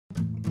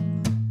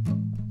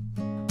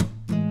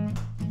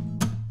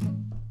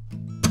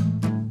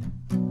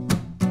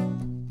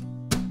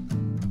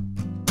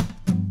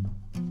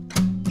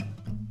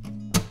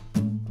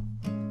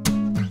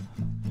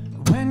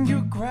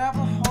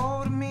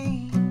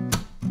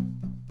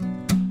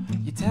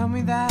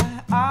me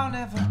that I'll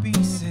never be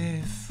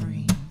set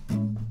free,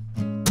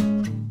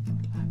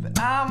 but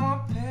I'm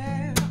a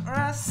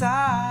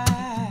parasite.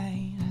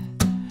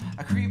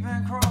 I creep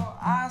and crawl,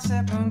 I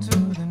step into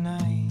the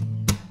night.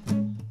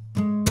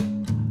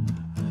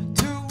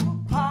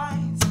 2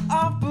 pints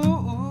of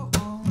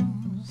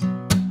booze.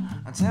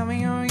 Tell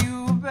me, are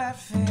you a bad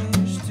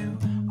fish too?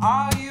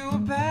 Are you a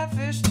bad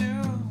fish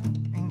too?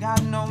 Ain't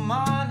got no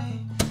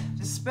money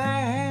to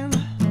spend.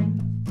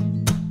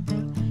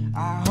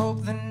 I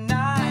hope the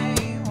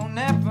night will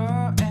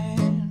never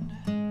end.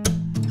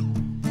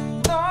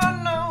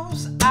 Lord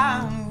knows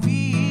I'm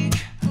weak.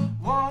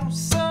 Won't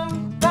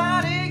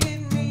somebody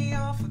get me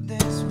off of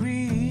this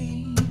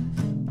reef?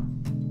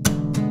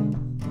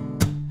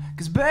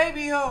 'Cause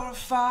baby, you're a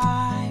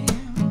fire.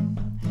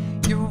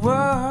 Your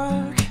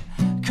work,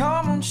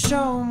 come on,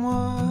 show 'em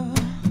what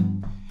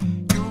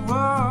you're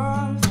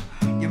worth.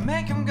 You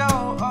make 'em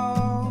go,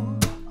 oh,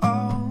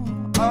 oh,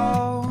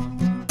 oh.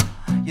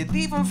 You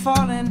leave 'em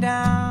falling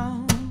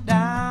down,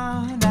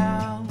 down,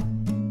 down.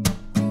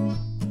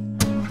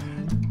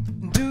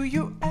 Do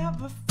you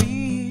ever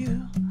feel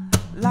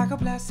like a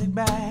plastic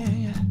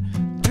bag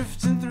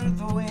drifting through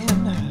the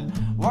wind,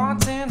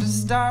 wanting to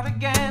start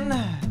again?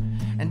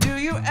 And do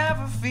you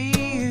ever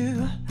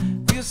feel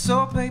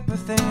so paper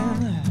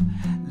thin,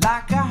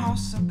 like a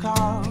house of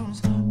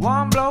cards,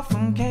 one blow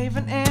from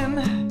caving in?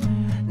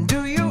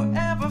 Do you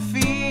ever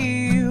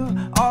feel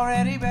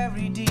already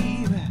buried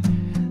deep,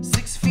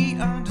 6 feet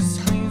under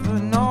screens,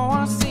 but no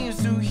one seems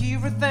to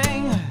hear a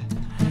thing?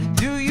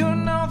 Do you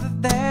know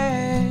that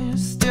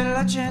there's still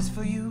a chance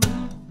for you?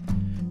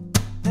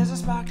 There's a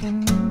spark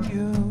in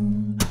you.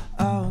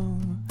 Oh,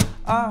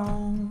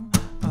 oh,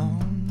 oh,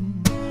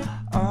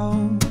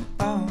 oh,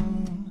 oh,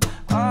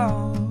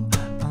 oh.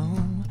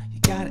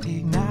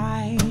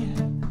 Ignite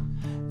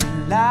the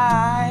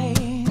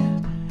light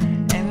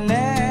and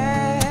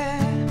let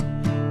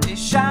it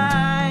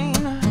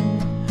shine.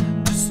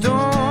 Just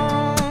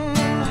on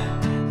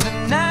the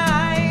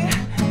night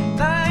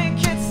like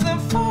it's the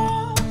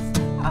 4th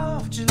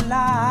of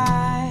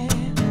July.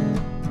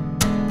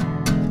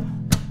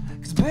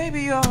 'Cause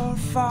baby, you're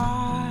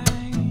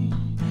fine.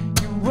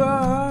 Your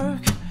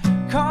work,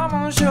 come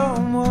on, show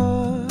 'em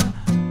what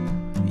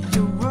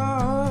you're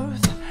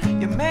worth.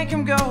 You make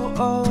 'em go,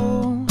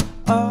 oh,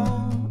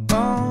 oh,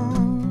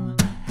 oh.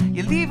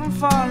 You leave 'em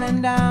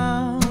falling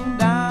down,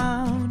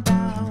 down,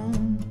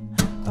 down.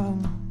 Oh,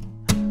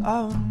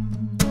 oh,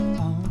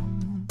 oh,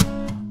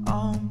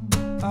 oh,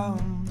 oh,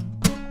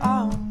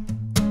 oh,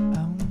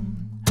 oh.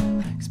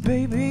 'Cause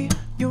baby,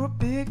 you're a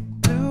big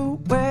blue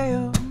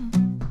whale.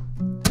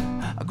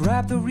 I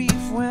grabbed the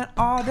reef when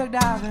all the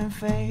diving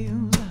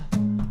failed.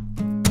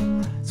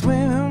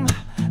 Swim,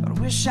 but I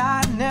wish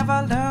I'd never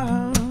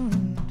learned.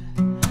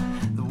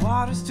 The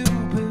water's too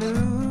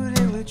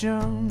polluted with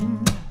junk.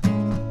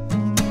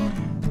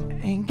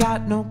 Ain't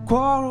got no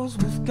quarrels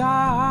with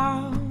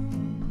God.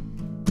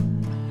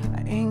 I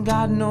ain't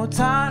got no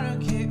time to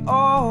kick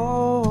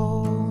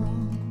old.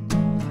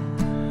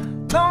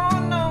 Don't